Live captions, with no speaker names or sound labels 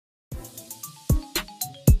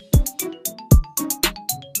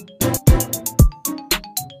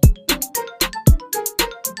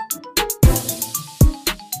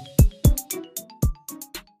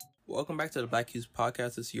Welcome back to the Black Hughes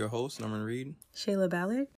Podcast. This is your host, Norman Reed. Shayla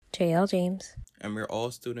Ballard. JL James. And we're all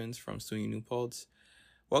students from SUNY New Paltz.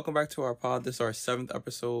 Welcome back to our pod. This is our 7th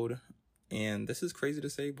episode. And this is crazy to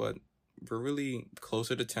say, but we're really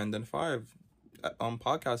closer to 10 than 5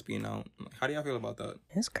 podcasts being out. How do y'all feel about that?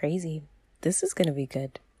 It's crazy. This is going to be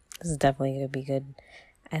good. This is definitely going to be good.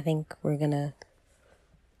 I think we're going to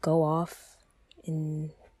go off and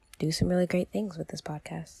do some really great things with this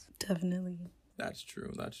podcast. Definitely. That's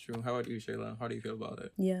true. How about you, Shayla? How do you feel about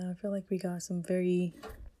it? Yeah, I feel like we got some very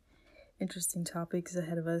interesting topics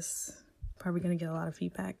ahead of us. Probably going to get a lot of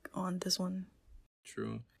feedback on this one.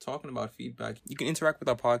 True. Talking about feedback, you can interact with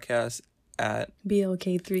our podcast at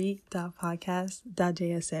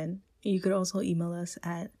blk3.podcast.jsn. You could also email us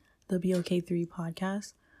at the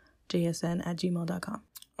blk3podcastjsn@gmail.com.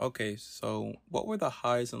 Okay, so what were the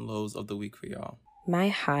highs and lows of the week for y'all? My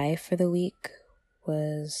high for the week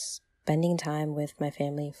was spending time with my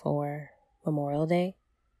family for Memorial Day.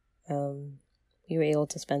 We were able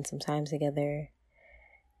to spend some time together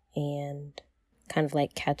and kind of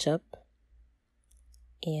like catch up.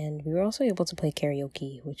 And we were also able to play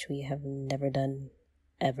karaoke, which we have never done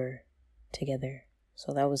ever together.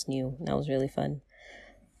 So that was new. That was really fun.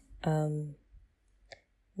 My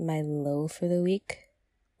low for the week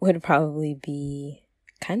would probably be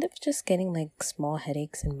kind of just getting like small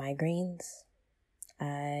headaches and migraines.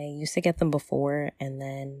 I used to get them before and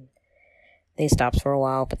then they stopped for a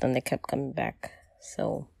while, but then they kept coming back.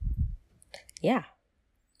 So, yeah,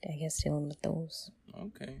 I guess dealing with those.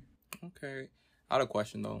 Okay. I had a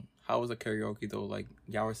question though. How was the karaoke though? Like,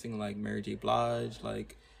 y'all were singing like Mary J. Blige,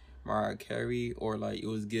 like Mariah Carey, or like it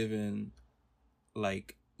was given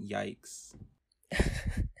like yikes?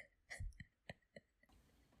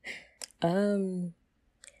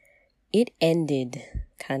 It ended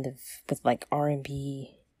kind of with like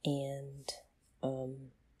R&B and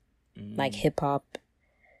like hip hop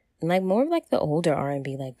and like more of like the older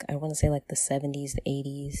R&B, like I want to say like the 70s, the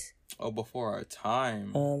 80s. Oh, before our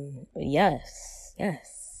time. Yes.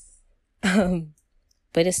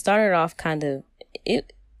 But it started off kind of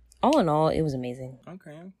all in all, it was amazing.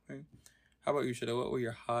 Okay. How about you, Shada? What were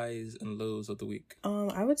your highs and lows of the week?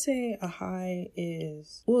 I would say a high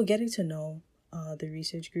is getting to know the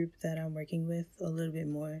research group that I'm working with a little bit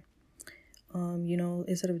more.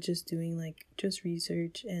 Instead of just doing like just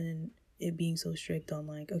research and it being so strict on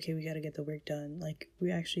like, okay, we got to get the work done. Like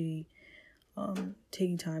we're actually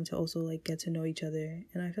taking time to also like get to know each other,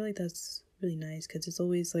 and I feel like that's really nice because it's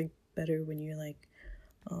always like better when you're like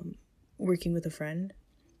working with a friend.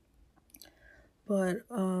 But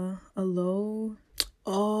a low,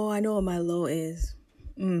 I know what my low is.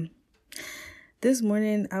 This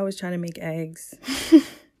morning I was trying to make eggs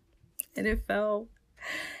and it fell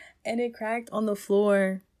and it cracked on the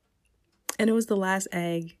floor and it was the last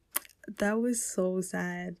egg. That was so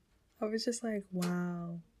sad. I was just like,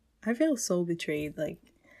 wow. I feel so betrayed. Like,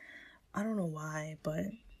 I don't know why, but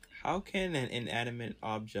how can an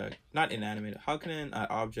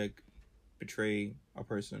object betray a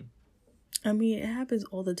person? I mean, it happens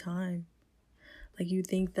all the time. Like, you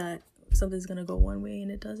think that something's gonna go one way and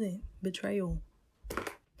it doesn't. Betrayal.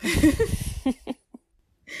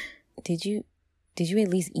 Did you at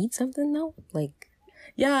least eat something though? Like,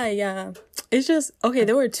 yeah. It's just okay.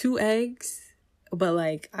 There were 2 eggs, but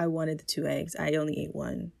like I wanted the 2 eggs. I only ate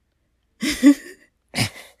 1,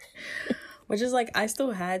 which is like I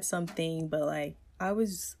still had something, but like I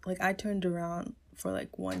turned around for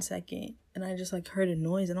like 1 second and I just like heard a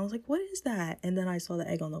noise and I was like, what is that? And then I saw the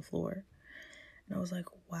egg on the floor and I was like,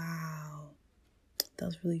 wow, that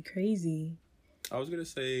was really crazy. I was gonna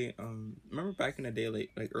say, remember back in the day,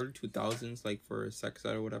 like early 2000s, like for sex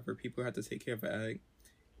ed or whatever, people had to take care of an egg.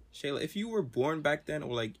 Shayla, if you were born back then,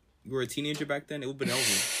 or like you were a teenager back then, it would have been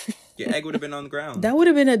over. Your egg would have been on the ground. That would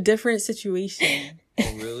have been a different situation.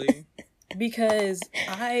 Oh, really? Because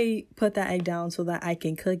I put that egg down so that I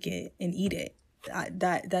can cook it and eat it.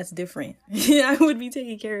 That's different. I would be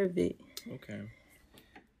taking care of it. Okay.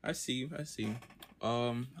 I see. I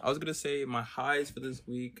was gonna say my highs for this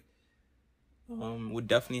week would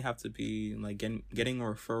definitely have to be like getting a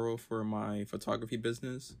referral for my photography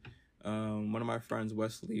business. One of my friends,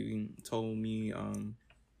 Wesley, told me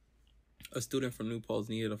a student from New Paltz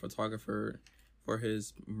needed a photographer for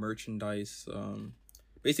his merchandise,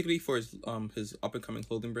 basically for his up and coming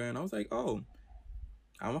clothing brand. I was like, oh,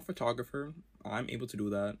 I'm a photographer, I'm able to do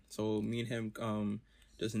that. So me and him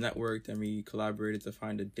just networked and we collaborated to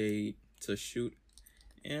find a date to shoot,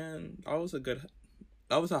 and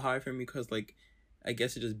that was a high for me because like I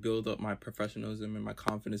guess it just built up my professionalism and my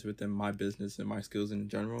confidence within my business and my skills in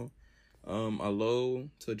general. A low,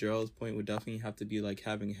 to Gerald's point, would definitely have to be like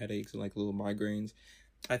having headaches and like little migraines.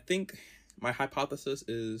 I think my hypothesis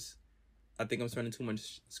is I think I'm spending too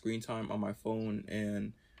much screen time on my phone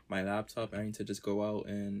and my laptop. I need to just go out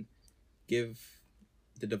and give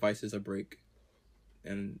the devices a break.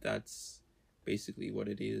 And that's basically what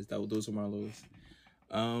it is. Those are my lows.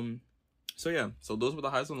 So those were the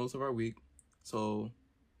highs and lows of our week. So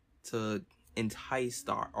to entice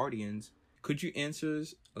our audience, could you answer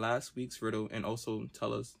last week's riddle and also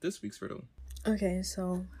tell us this week's riddle? Okay,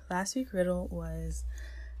 so last week's riddle was,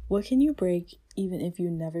 what can you break even if you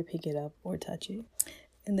never pick it up or touch it?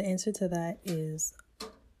 And the answer to that is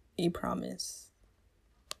a promise.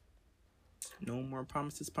 No more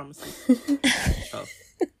promises. Tough.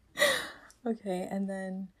 Okay, and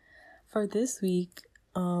then for this week,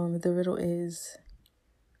 the riddle is,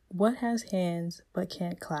 what has hands but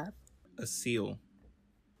can't clap? A seal.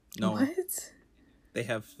 No. What? They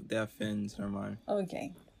have fins. Never mind.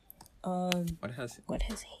 Okay. What has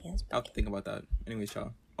hands? I have to think about that. Anyways,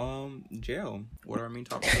 y'all. Jail. What are our main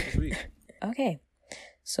topics for this week? Okay.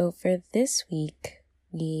 So for this week,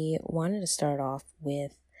 we wanted to start off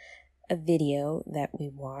with a video that we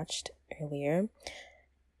watched earlier.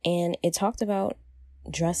 And it talked about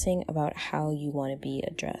dressing, about how you want to be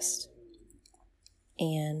addressed.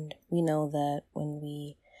 And we know that when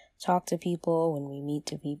we talk to people, when we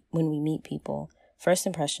meet people, first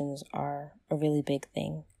impressions are a really big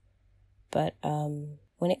thing. But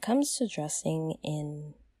when it comes to dressing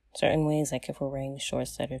in certain ways, like if we're wearing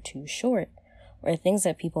shorts that are too short, or things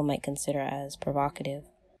that people might consider as provocative,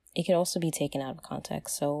 it could also be taken out of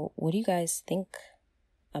context. So what do you guys think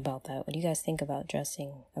about that? What do you guys think about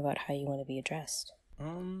dressing, about how you want to be addressed?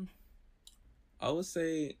 I would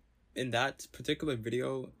say in that particular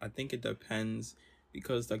video, I think it depends,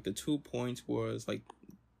 because like the 2 points was like,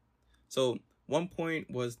 so 1 point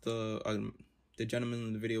was the gentleman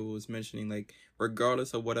in the video was mentioning, like,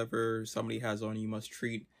 regardless of whatever somebody has on, you must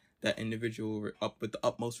treat that individual up with the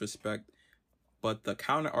utmost respect. But the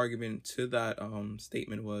counter argument to that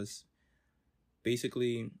statement was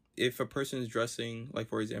basically, if a person is dressing, like,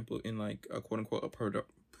 for example, in like a quote unquote a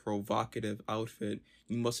provocative outfit,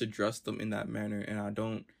 you must address them in that manner. And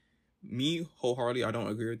wholeheartedly, I don't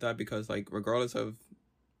agree with that, because like regardless of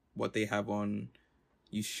what they have on,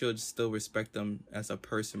 you should still respect them as a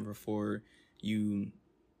person before you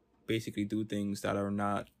basically do things that are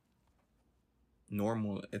not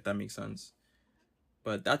normal, if that makes sense.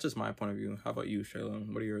 But that's just my point of view. How about you,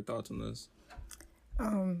 Shayla? What are your thoughts on this?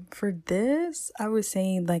 For this, I was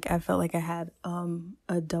saying, like, I felt like I had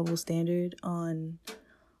a double standard on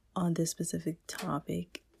this specific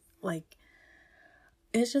topic. Like,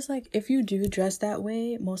 it's just like, if you do dress that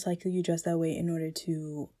way, most likely you dress that way in order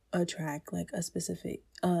to attract like a specific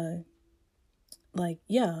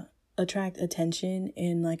attract attention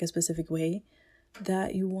in like a specific way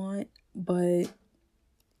that you want.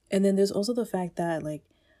 And then there's also the fact that like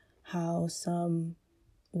how some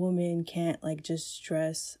women can't like just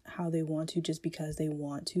dress how they want to just because they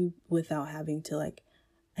want to, without having to, like,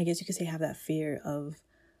 I guess you could say, have that fear of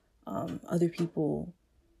other people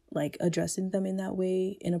like addressing them in that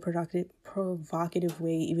way, in a provocative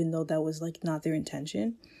way, even though that was like not their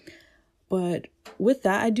intention. But with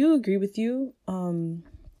that, I do agree with you.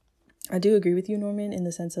 I do agree with you, Norman, in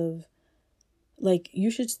the sense of like,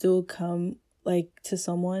 you should still come like to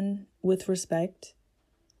someone with respect,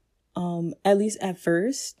 at least at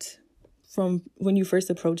first, from when you first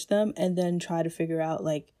approach them, and then try to figure out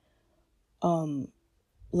like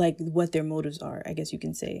what their motives are, I guess you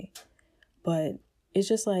can say. But it's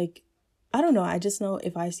just like, I don't know, I just know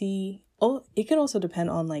if I see, it could also depend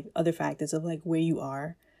on like other factors of like where you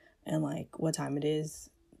are and like what time it is,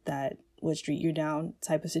 what street you're down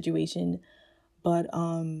type of situation. But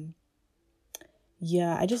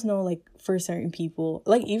yeah, I just know like for certain people,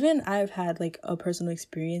 like even I've had like a personal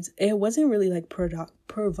experience. It wasn't really like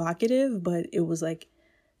provocative, but it was like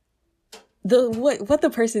what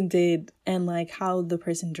the person did and like how the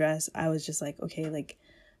person dressed. I was just like, okay, like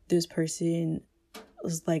this person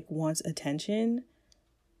was like wants attention,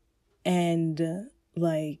 and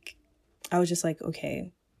like I was just like,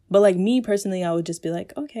 okay. But like me personally, I would just be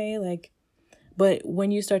like, okay, like. But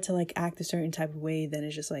when you start to like act a certain type of way, then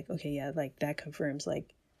it's just like, okay, yeah, like that confirms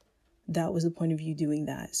like that was the point of you doing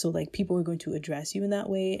that. So like people are going to address you in that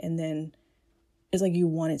way, and then it's like you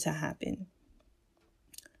want it to happen.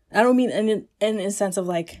 I don't mean in a sense of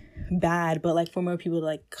like bad, but like for more people to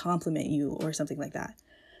like compliment you or something like that.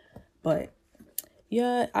 But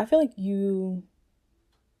yeah, I feel like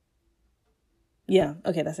yeah,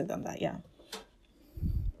 okay, that's it on that, yeah.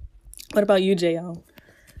 What about you, JL?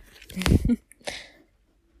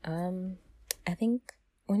 I think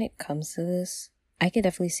when it comes to this, I could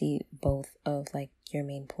definitely see both of like your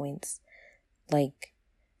main points. Like,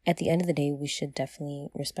 at the end of the day, we should definitely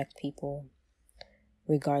respect people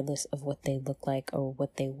regardless of what they look like or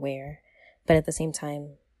what they wear. But at the same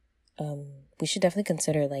time, we should definitely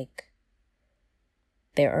consider like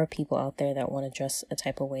there are people out there that want to dress a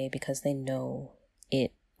type of way because they know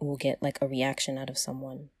it will get like a reaction out of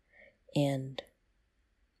someone, and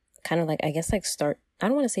kind of like, I guess, like I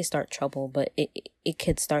don't want to say start trouble, but it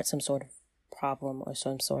could start some sort of problem or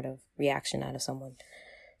some sort of reaction out of someone.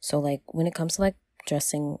 So like when it comes to like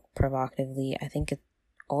dressing provocatively, I think it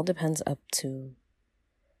all depends up to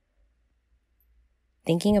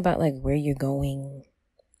thinking about like where you're going,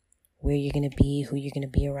 where you're going to be, who you're going to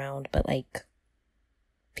be around. But like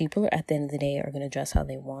people at the end of the day are going to dress how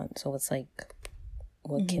they want. So it's like,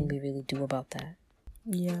 what can we really do about that?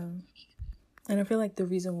 Yeah. And I feel like the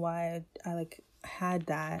reason why I like had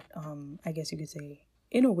that, I guess you could say,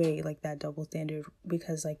 in a way, like that double standard,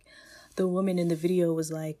 because like the woman in the video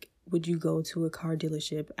was like, would you go to a car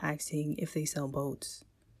dealership asking if they sell boats?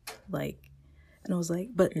 Like, and I was like,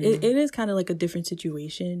 but it is kind of like a different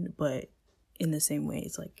situation, but in the same way,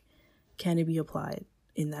 it's like, can it be applied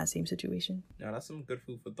in that same situation? Yeah, that's some good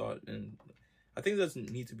food for thought. And I think there's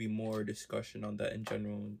need to be more discussion on that in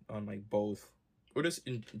general, on like both, or just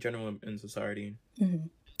in general in society.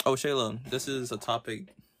 Oh, Shayla, this is a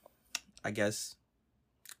topic, I guess,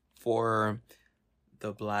 for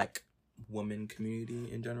the Black woman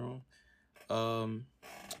community in general.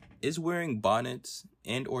 Is wearing bonnets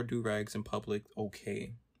and or do-rags in public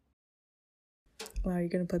okay? Wow, you're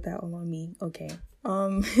gonna put that all on me? Okay.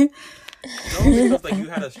 No, because like you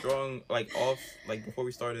had a strong before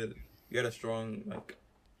we started, you had a strong like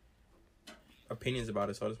opinions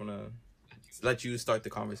about it, so I just wanna let you start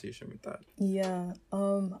the conversation with that. Yeah.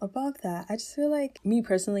 About that, I just feel like, me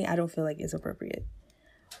personally, I don't feel like it's appropriate.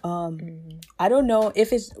 I don't know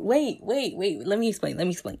if it's wait, let me explain.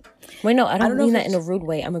 Wait, no, I don't mean that in a rude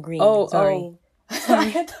way. I'm agreeing. Sorry. Sorry.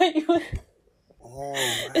 I thought you would. Oh,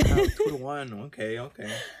 I have 2-1.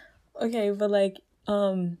 Okay, but like,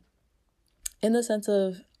 in the sense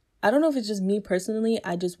of, I don't know if it's just me personally,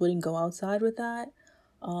 I just wouldn't go outside with that.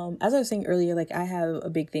 As I was saying earlier, like I have a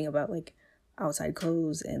big thing about like outside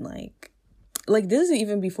clothes, and like this is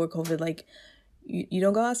even before COVID. Like you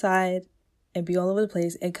don't go outside and be all over the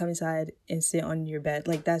place and come inside and sit on your bed.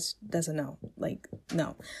 Like that's a no. Like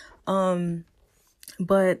no.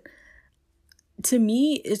 But to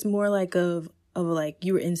me, it's more like of like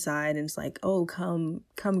you were inside and it's like, oh, come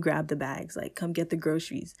grab the bags, like come get the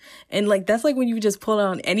groceries. And like that's like when you just pull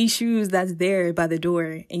on any shoes that's there by the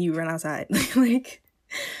door and you run outside.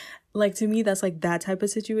 like to me, that's like that type of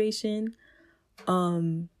situation.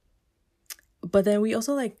 But then we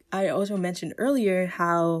also I also mentioned earlier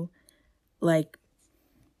how like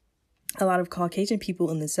a lot of Caucasian people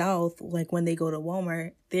in the South, like when they go to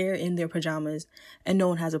Walmart, they're in their pajamas and no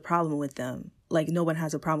one has a problem with them. Like no one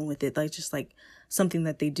has a problem with it. Like just like something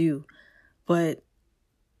that they do. But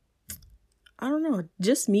I don't know.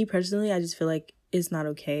 Just me personally, I just feel like it's not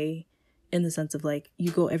okay, in the sense of like you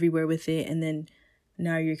go everywhere with it and then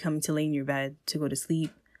now you're coming to lay in your bed to go to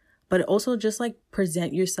sleep. But also just like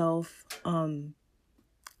present yourself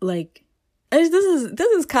like, this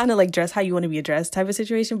is kind of like dress how you want to be addressed type of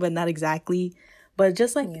situation, but not exactly. But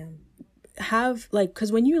just like have like,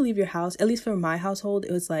 because when you leave your house, at least for my household,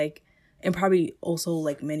 it was like, and probably also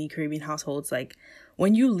like many Caribbean households, like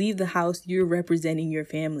when you leave the house, you're representing your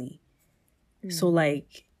family. So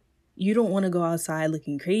like you don't want to go outside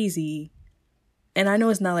looking crazy. And I know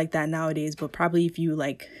it's not like that nowadays, but probably if you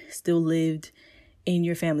like still lived in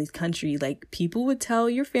your family's country, like people would tell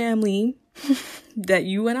your family that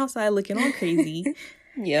you went outside looking all crazy.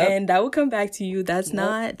 And that would come back to you. That's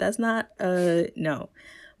not no.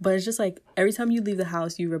 But it's just like every time you leave the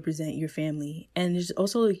house, you represent your family. And it's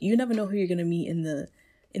also, you never know who you're gonna meet in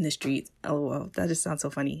the streets. LOL, that just sounds so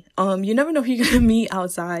funny. You never know who you're gonna meet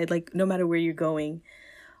outside, like no matter where you're going.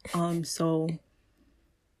 So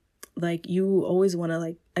like you always want to,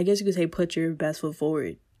 like, I guess you could say, put your best foot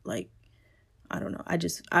forward. Like, I don't know,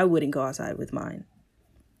 I wouldn't go outside with mine.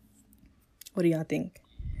 What do y'all think?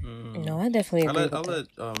 No, I definitely agree. I'll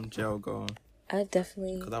let Jill go. I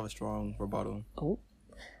definitely, because I have a strong rebuttal.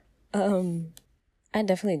 I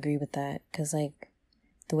definitely agree with that, because like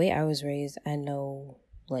the way I was raised, I know,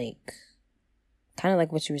 like, kind of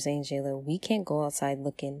like what you were saying, Jayla, we can't go outside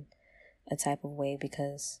looking a type of way,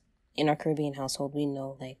 because in our Caribbean household, we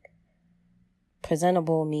know like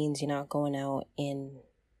presentable means you're not going out in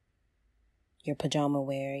your pajama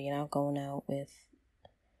wear, you're not going out with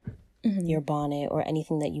your bonnet or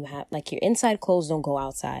anything that you have. Like, your inside clothes don't go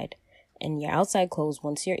outside. And your outside clothes,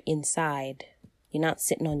 once you're inside, you're not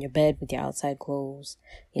sitting on your bed with your outside clothes.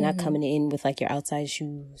 You're not coming in with, like, your outside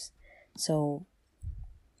shoes. So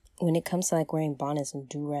when it comes to, like, wearing bonnets and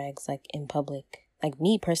do-rags, like, in public, like,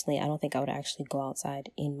 me personally, I don't think I would actually go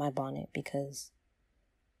outside in my bonnet, because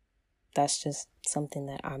that's just something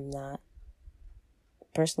that I'm not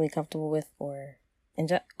personally comfortable with,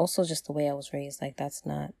 and also just the way I was raised. Like, that's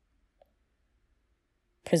not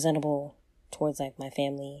presentable towards, like, my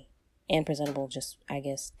family, and presentable just, I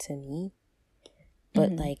guess, to me.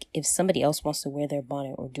 But like, if somebody else wants to wear their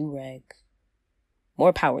bonnet or do-rag,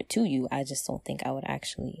 more power to you. I just don't think I would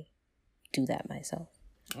actually do that myself.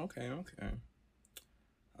 Okay.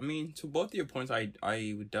 I mean, to both of your points,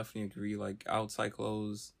 I would definitely agree. Like, outside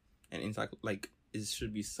clothes and inside, like, it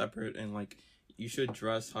should be separate, and like, you should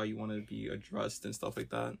dress how you want to be addressed and stuff like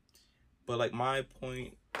that. But like, my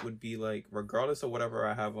point would be, like, regardless of whatever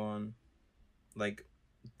I have on, like,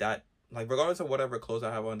 that, like, regardless of whatever clothes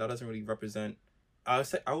I have on, that doesn't really represent, I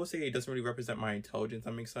would say it doesn't really represent my intelligence.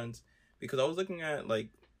 That makes sense, because I was looking at, like,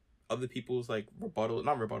 other people's, like,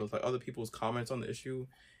 like, other people's comments on the issue,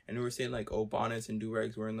 and they were saying, like, oh, bonnets and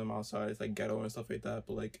do-rags, wearing them outside, it's like ghetto and stuff like that.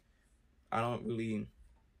 But like, I don't really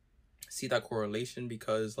see that correlation,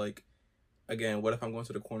 because, like, again, what if I'm going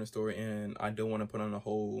to the corner store and I don't want to put on a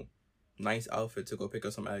whole nice outfit to go pick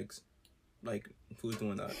up some eggs? Like, who's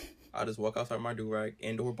doing that? I just walk outside my do-rag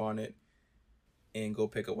and or bonnet and go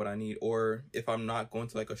pick up what I need. Or if I'm not going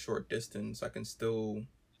to, like, a short distance, I can still,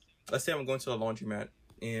 let's say I'm going to the laundromat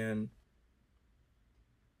and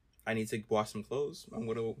I need to wash some clothes. I'm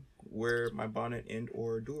going to wear my bonnet and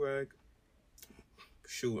or do-rag.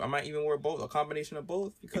 Shoot, I might even wear both, a combination of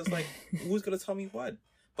both, because, like, who's going to tell me what?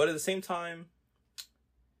 But at the same time,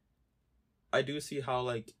 I do see how,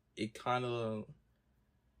 like, it kind of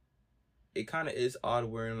is odd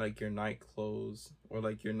wearing, like, your night clothes or,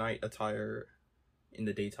 like, your night attire in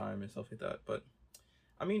the daytime and stuff like that. But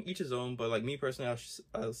I mean, each his own. But like, me personally,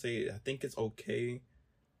 I'll say I think it's okay,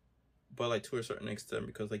 but like, to a certain extent,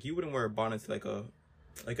 because like, you wouldn't wear a bonnet to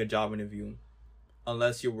like a job interview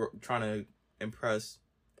unless you're trying to impress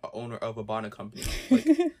a owner of a bonnet company. Like,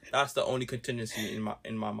 that's the only contingency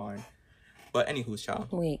in my mind. But anywho's, child.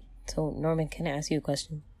 Wait, so Norman, can I ask you a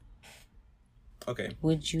question? Okay.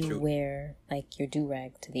 Would you wear, like, your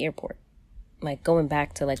do-rag to the airport? Like, going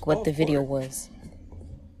back to, like, what the video was.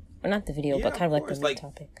 Or not the video, but kind of like the main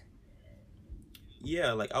topic.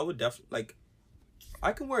 Yeah, like, I would definitely, like,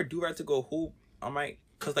 I can wear a do-rag to go hoop. I might,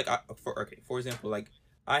 because, like, for example, like,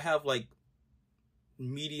 I have, like,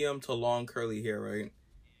 medium to long curly hair, right?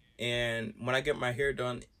 And when I get my hair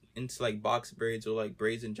done into, like, box braids or, like,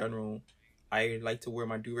 braids in general, I like to wear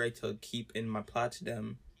my do-rag to keep in my plaits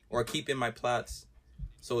stem, or keep in my plaits,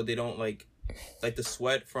 so they don't, like the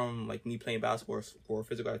sweat from, like, me playing basketball or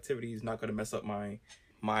physical activity is not going to mess up my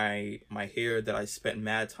hair that I spent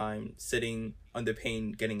mad time sitting under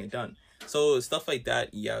pain getting it done. So stuff like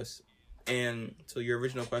that, yes. And to your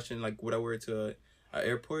original question, like, would I wear it to an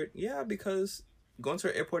airport? Yeah, because going to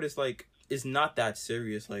an airport is not that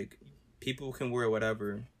serious. Like, people can wear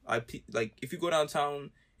whatever. Like, if you go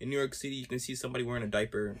downtown in New York City, you can see somebody wearing a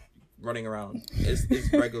diaper running around.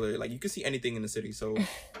 It's regular. Like, you can see anything in the city. So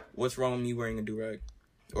what's wrong with me wearing a do-rag?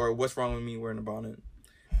 Or what's wrong with me wearing a bonnet?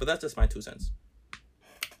 But that's just my 2 cents.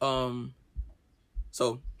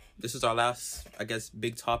 So this is our last, I guess,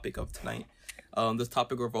 big topic of tonight. This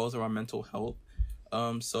topic revolves around mental health.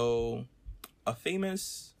 So a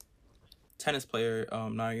famous tennis player,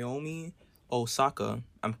 Naomi Osaka,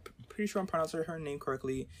 I'm pretty sure I'm pronouncing her name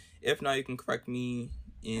correctly. If not, you can correct me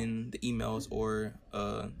in the emails or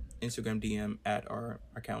Instagram DM at our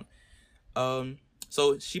account.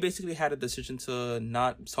 So she basically had a decision to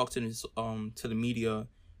not talk to the media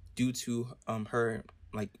due to her,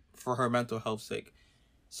 like, for her mental health sake.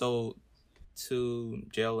 So to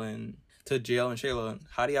Jail and Shayla,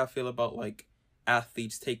 how do y'all feel about, like,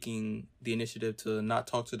 athletes taking the initiative to not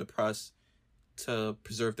talk to the press to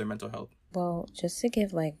preserve their mental health? Well, just to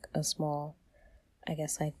give, like, a small, I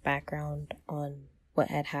guess, like, background on what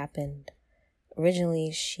had happened.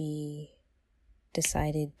 Originally, she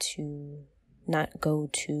decided to not go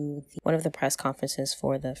to one of the press conferences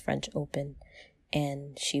for the French Open,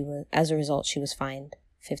 and as a result, she was fined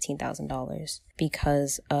 $15,000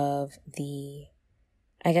 because of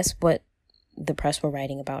I guess, what the press were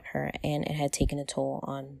writing about her, and it had taken a toll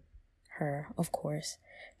on her, of course,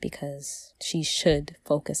 because she should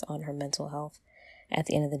focus on her mental health at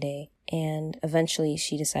the end of the day. And eventually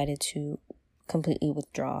she decided to completely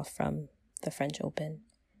withdraw from the French Open.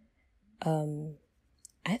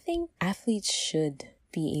 I think athletes should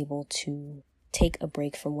be able to take a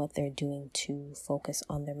break from what they're doing to focus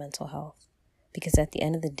on their mental health. Because at the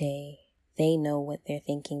end of the day, they know what they're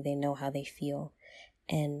thinking, they know how they feel.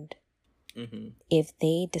 And if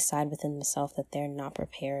they decide within themselves that they're not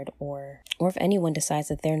prepared, or if anyone decides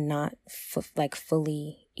that they're not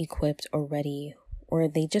fully equipped or ready, or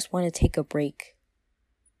they just want to take a break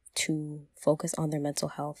to focus on their mental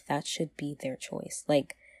health, that should be their choice.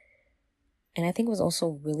 And I think it was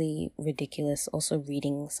also really ridiculous also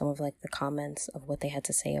reading some of the comments of what they had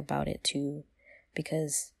to say about it too,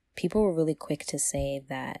 because people were really quick to say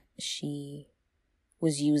that she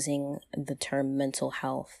was using the term mental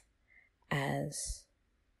health as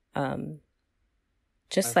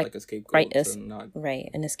just like a scapegoat, right,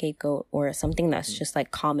 an scapegoat, or something that's just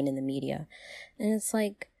common in the media. And it's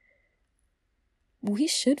we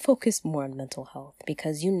should focus more on mental health,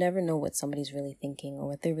 because you never know what somebody's really thinking or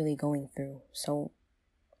what they're really going through. So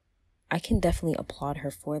I can definitely applaud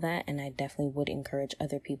her for that, and I definitely would encourage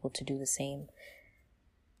other people to do the same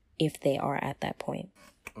if they are at that point.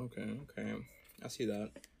 Okay. I see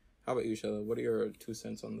that. How about you, Shella? What are your 2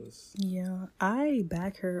 cents on this? Yeah, I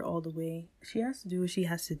back her all the way. She has to do what she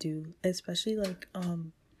has to do, especially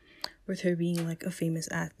with her being a famous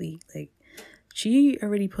athlete. She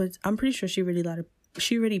already puts, I'm pretty sure she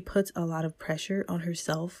already puts a lot of pressure on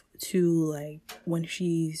herself to when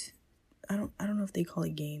she's, I don't know if they call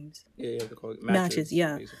it games. Yeah, they call it matches.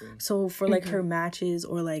 Yeah. Basically. So for her matches,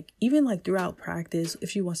 or even throughout practice,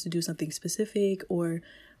 if she wants to do something specific, or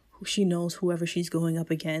she knows whoever she's going up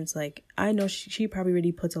against, I know she probably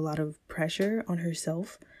already puts a lot of pressure on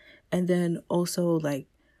herself. And then also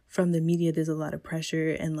from the media, there's a lot of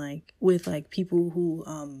pressure, and with people who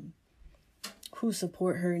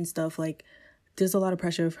support her and stuff, there's a lot of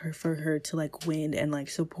pressure for her to win and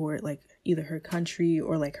support either her country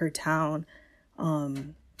or her town.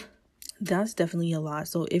 That's definitely a lot.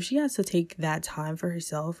 So if she has to take that time for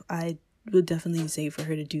herself, I would definitely say for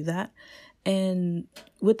her to do that. And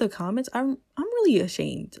with the comments, I'm really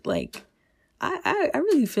ashamed. I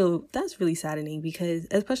really feel that's really saddening, because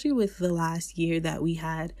especially with the last year that we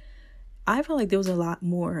had, I felt there was a lot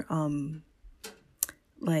more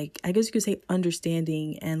I guess you could say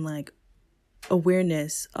understanding and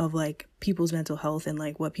awareness of people's mental health and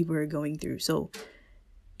what people are going through. So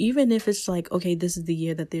even if it's okay, this is the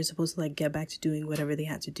year that they're supposed to get back to doing whatever they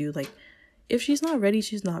had to do, if she's not ready,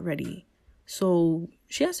 she's not ready. So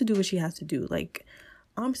she has to do what she has to do.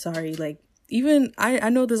 I'm sorry, even I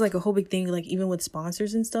know there's a whole big thing even with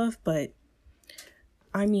sponsors and stuff, but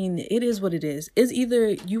I mean, it is what it is. It's either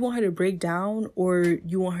you want her to break down or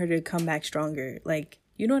you want her to come back stronger.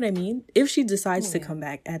 You know what I mean? If she decides to come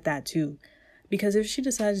back at that too. Because if she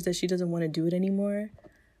decides that she doesn't want to do it anymore,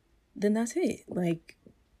 then that's it.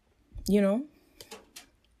 You know?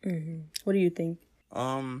 What do you think?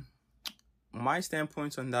 My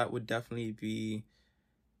standpoints on that would definitely be,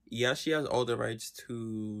 yes, she has all the rights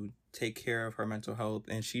to take care of her mental health,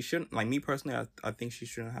 and she shouldn't, me personally, I think she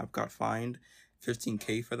shouldn't have got fined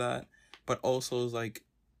 $15,000 for that. But also,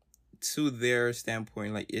 to their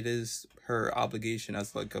standpoint, it is her obligation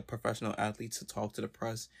as a professional athlete to talk to the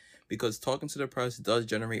press, because talking to the press does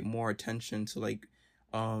generate more attention to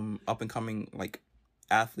up and coming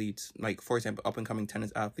athletes, for example, up and coming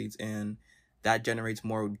tennis athletes, and that generates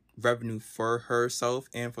more revenue for herself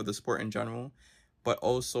and for the sport in general. But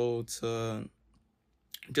also to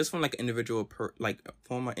just from individual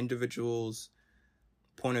from an individual's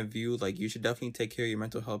point of view, you should definitely take care of your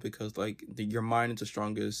mental health, because your mind is the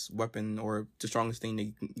strongest weapon, or the strongest thing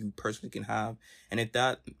that you personally can have. And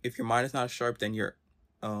if your mind is not sharp, then your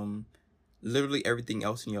literally everything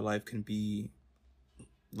else in your life can be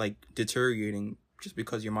deteriorating, just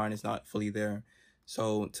because your mind is not fully there.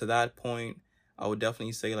 So to that point, I would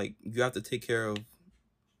definitely say you have to take care of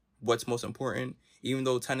what's most important. Even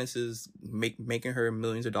though tennis is making her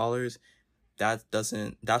millions of dollars, that's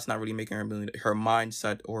not really making her a million. Her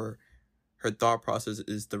mindset or her thought process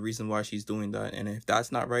is the reason why she's doing that. And if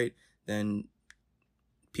that's not right, then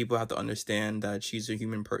people have to understand that she's a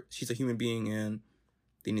human being, and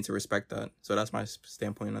they need to respect that. So that's my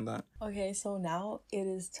standpoint on that. Okay, so now it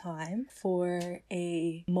is time for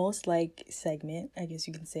a most segment, I guess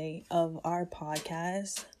you can say, of our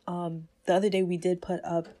podcast. The other day we did put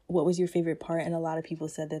up what was your favorite part, and a lot of people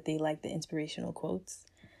said that they liked the inspirational quotes.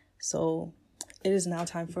 So it is now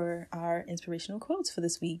time for our inspirational quotes for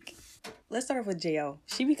this week. Let's start off with JL.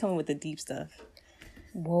 She be coming with the deep stuff.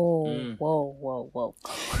 Whoa.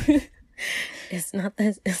 It's not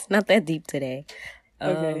that deep today.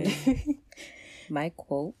 Okay. My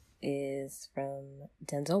quote is from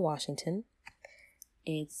Denzel Washington.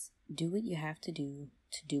 It's, do what you have to do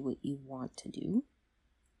what you want to do.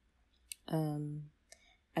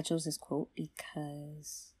 I chose this quote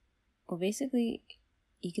because, well, basically,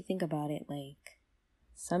 you could think about it like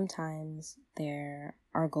sometimes there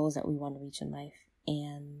are goals that we want to reach in life,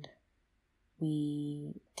 and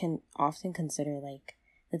we can often consider like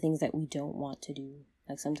the things that we don't want to do.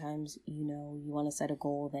 Like sometimes, you want to set a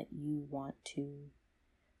goal that you want to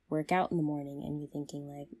work out in the morning, and you're thinking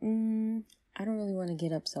like, I don't really want to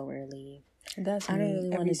get up so early. I don't really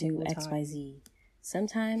want to do XYZ.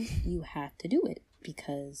 Sometimes you have to do it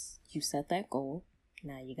because you set that goal.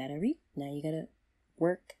 Now you gotta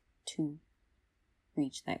work to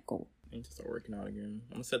reach that goal. I need to start working out again.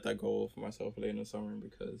 I'm gonna set that goal for myself later in the summer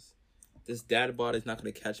because this dad bod is not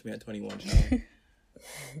gonna catch me at 21.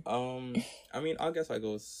 I mean, I guess I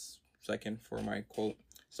go second for my quote.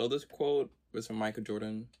 So this quote was from Michael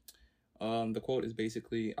Jordan. The quote is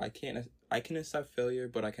basically, I can accept failure,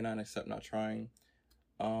 but I cannot accept not trying.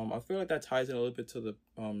 I feel like that ties in a little bit to the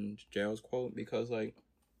Jail's quote because like,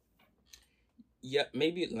 yeah,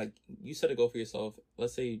 maybe like you set a goal for yourself.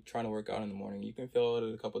 Let's say trying to work out in the morning. You can fail at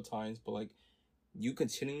it a couple of times, but like you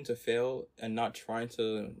continuing to fail and not trying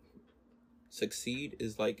to succeed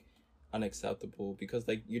is like unacceptable because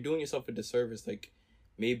like you're doing yourself a disservice. Like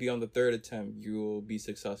maybe on the third attempt you'll be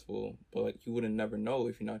successful, but like you wouldn't never know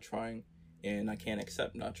if you're not trying, and I can't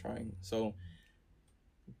accept not trying. So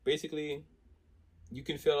basically you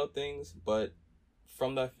can fail at things, but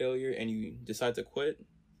from that failure and you decide to quit,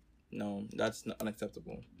 no, that's not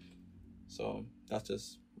unacceptable. So that's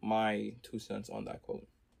just my 2 cents on that quote.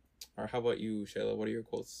 Or how about you, Shayla? What are your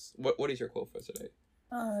quotes? What is your quote for today?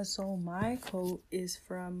 So my quote is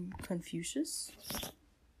from Confucius.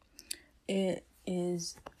 It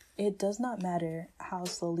does not matter how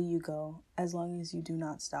slowly you go as long as you do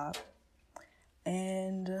not stop.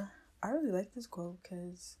 And I really like this quote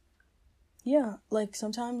because, yeah, like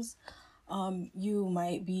sometimes you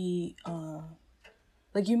might be,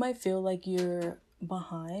 like you might feel like you're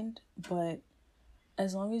behind, but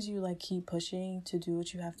as long as you like keep pushing to do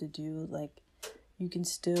what you have to do, like you can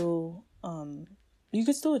still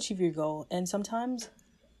achieve your goal. And sometimes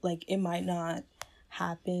like it might not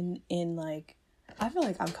happen in like, I feel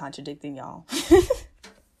like I'm contradicting y'all.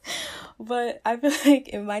 But I feel like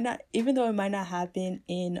it might not, even though it might not happen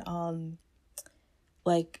in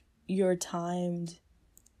like your planned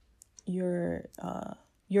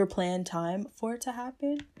time for it to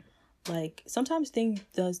happen. Like sometimes things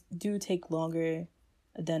do take longer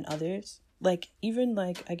than others. Like even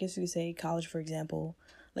like I guess you could say college, for example.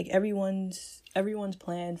 Like everyone's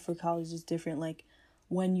plan for college is different. Like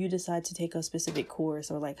when you decide to take a specific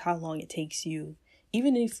course or like how long it takes you,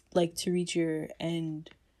 even if like to reach your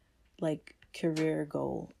end like career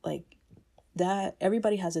goal, like that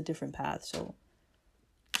everybody has a different path. So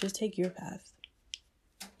just take your path,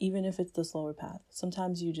 even if it's the slower path.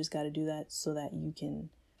 Sometimes you just got to do that so that you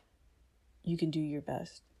can do your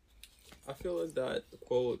best. I feel like that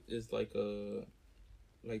quote is like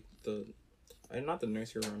not the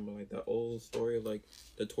nursery rhyme, but like that old story of like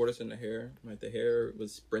the tortoise and the hare. Like the hare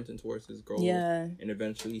was sprinting towards his goal, yeah, and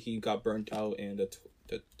eventually he got burnt out, and the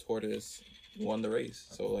tortoise won the race.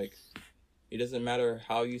 So like, it doesn't matter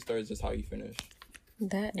how you start; it's just how you finish.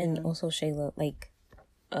 That and also Shayla, like,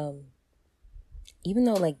 even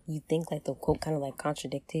though like you think like the quote kind of like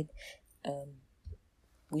contradicted,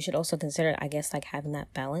 we should also consider, I guess, like having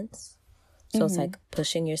that balance. So it's like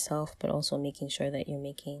pushing yourself, but also making sure that you're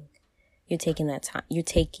taking that time, you're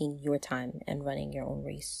taking your time and running your own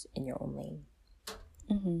race in your own lane.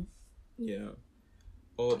 Yeah.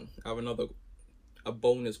 Oh, I have a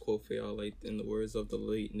bonus quote for y'all. Like in the words of the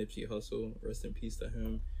late Nipsey Hussle, rest in peace to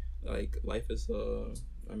him. Like life is a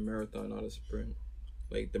marathon, not a sprint.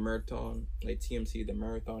 Like the marathon, like TMC, the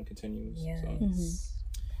marathon continues. Yes.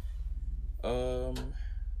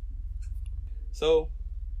 So,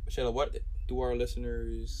 Shayla, what do our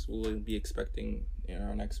listeners will be expecting in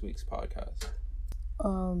our next week's podcast?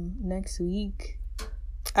 Next week,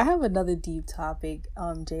 I have another deep topic.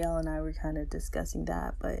 JL and I were kind of discussing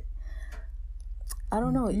that, but I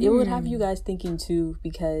don't know. It would have you guys thinking too,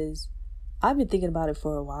 because I've been thinking about it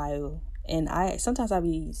for a while, and sometimes I'll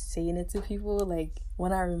be saying it to people like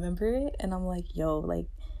when I remember it, and I'm like, yo, like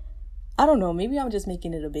I don't know, maybe I'm just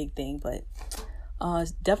making it a big thing, but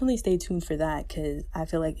definitely stay tuned for that, because I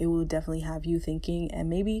feel like it will definitely have you thinking, and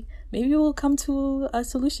maybe we'll come to a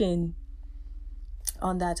solution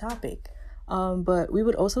on that topic. But we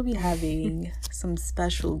would also be having some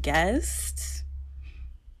special guests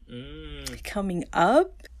coming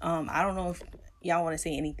up. I don't know if y'all want to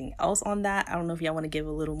say anything else on that. I don't know if y'all want to give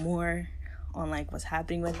a little more on like what's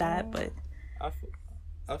happening with that, but I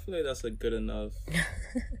feel like that's like good enough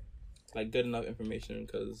like good enough information,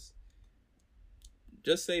 because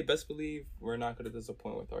just say, best believe we're not going to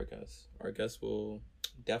disappoint with our guests. Our guests will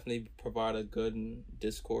definitely provide a good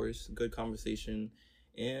discourse, good conversation,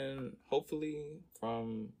 and hopefully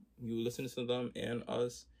from you listening to them and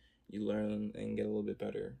us, you learn and get a little bit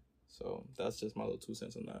better. So that's just my little 2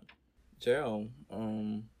 cents on that. JL,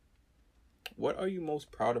 what are you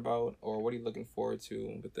most proud about, or what are you looking forward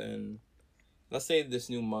to within, let's say, this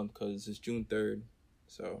new month, because it's June 3rd.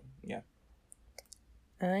 So, yeah.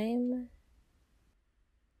 I'm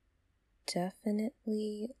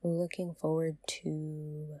definitely looking forward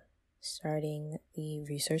to starting the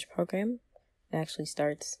research program. It actually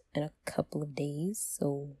starts in a couple of days,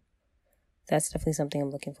 so that's definitely something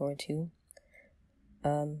I'm looking forward to.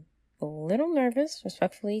 A little nervous,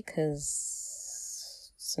 respectfully,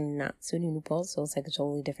 because it's not SUNY New Paltz, so it's like a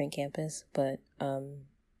totally different campus, but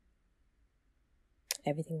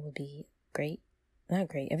everything will be great. Not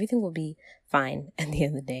great. Everything will be fine at the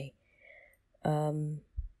end of the day.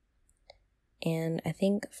 And I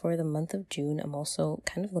think for the month of June, I'm also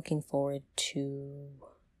kind of looking forward to,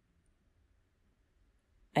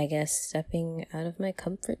 I guess, stepping out of my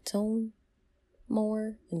comfort zone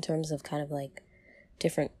more in terms of kind of like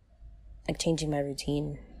different, like changing my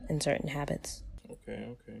routine and certain habits.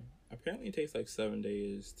 Okay. Apparently it takes like 7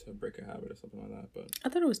 days to break a habit or something like that, but I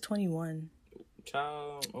thought it was 21.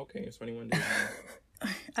 Child, okay, it's 21 days.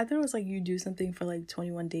 I thought it was like you do something for like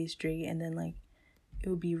 21 days straight and then like it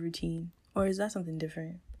would be routine. Or is that something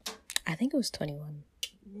different? I think it was 21.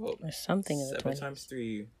 Well, or something in the 7 20s. times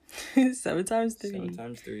 3. 7 times 3. 7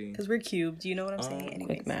 times 3. Because we're cubed. You know what I'm saying? Anyways,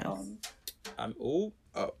 quick math.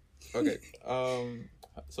 Okay.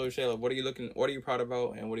 So Shayla, what are you proud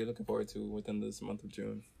about, and what are you looking forward to within this month of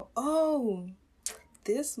June? Oh,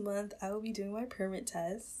 this month I will be doing my permit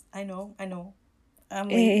test. I know. I'm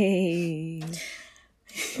late. Hey.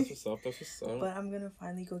 That's what's up. But I'm gonna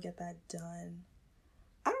finally go get that done.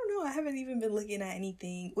 I don't know. I haven't even been looking at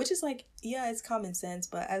anything, which is like, yeah, it's common sense,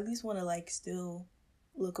 but I at least want to like still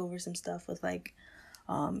look over some stuff with like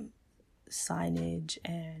signage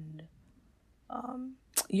and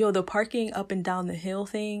the parking up and down the hill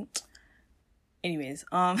thing. Anyways,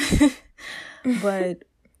 but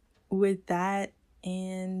with that,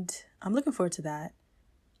 and I'm looking forward to that.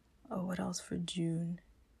 Oh, what else for June?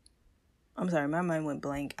 I'm sorry, my mind went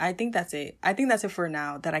blank. I think that's it. For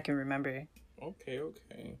now that I can remember. Okay.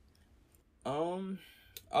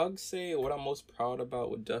 I'd say what I'm most proud about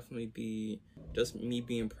would definitely be just me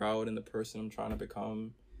being proud in the person I'm trying to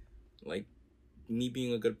become. Like, me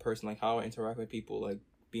being a good person, like how I interact with people, like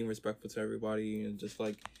being respectful to everybody, and just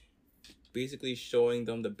like basically showing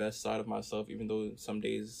them the best side of myself, even though some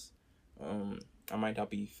days I might not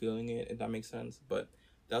be feeling it, if that makes sense. But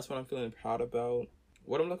that's what I'm feeling proud about.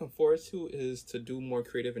 What I'm looking forward to is to do more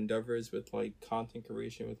creative endeavors with like content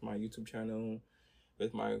creation with my YouTube channel,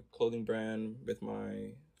 with my clothing brand, with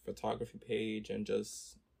my photography page, and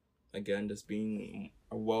just being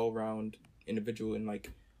a well-rounded individual in like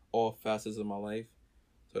all facets of my life.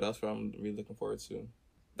 So that's what I'm really looking forward to.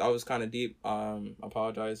 That was kind of deep. I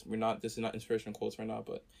apologize. This is not inspirational quotes right now,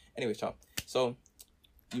 but anyways, ciao. So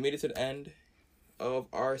you made it to the end of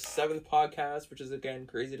our 7th podcast, which is again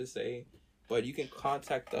crazy to say, but you can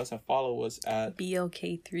contact us and follow us at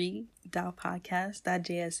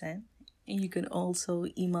blk3.podcast.jsn, and you can also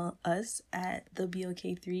email us at the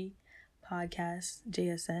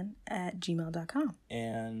blk3podcastjsn@gmail.com.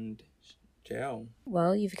 And JL.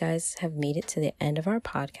 Well, you guys have made it to the end of our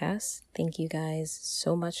podcast. Thank you guys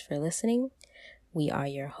so much for listening. We are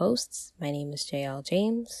your hosts. My name is JL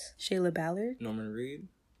James. Shayla Ballard. Norman Reed.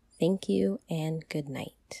 Thank you and good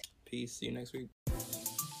night. Peace. See you next week.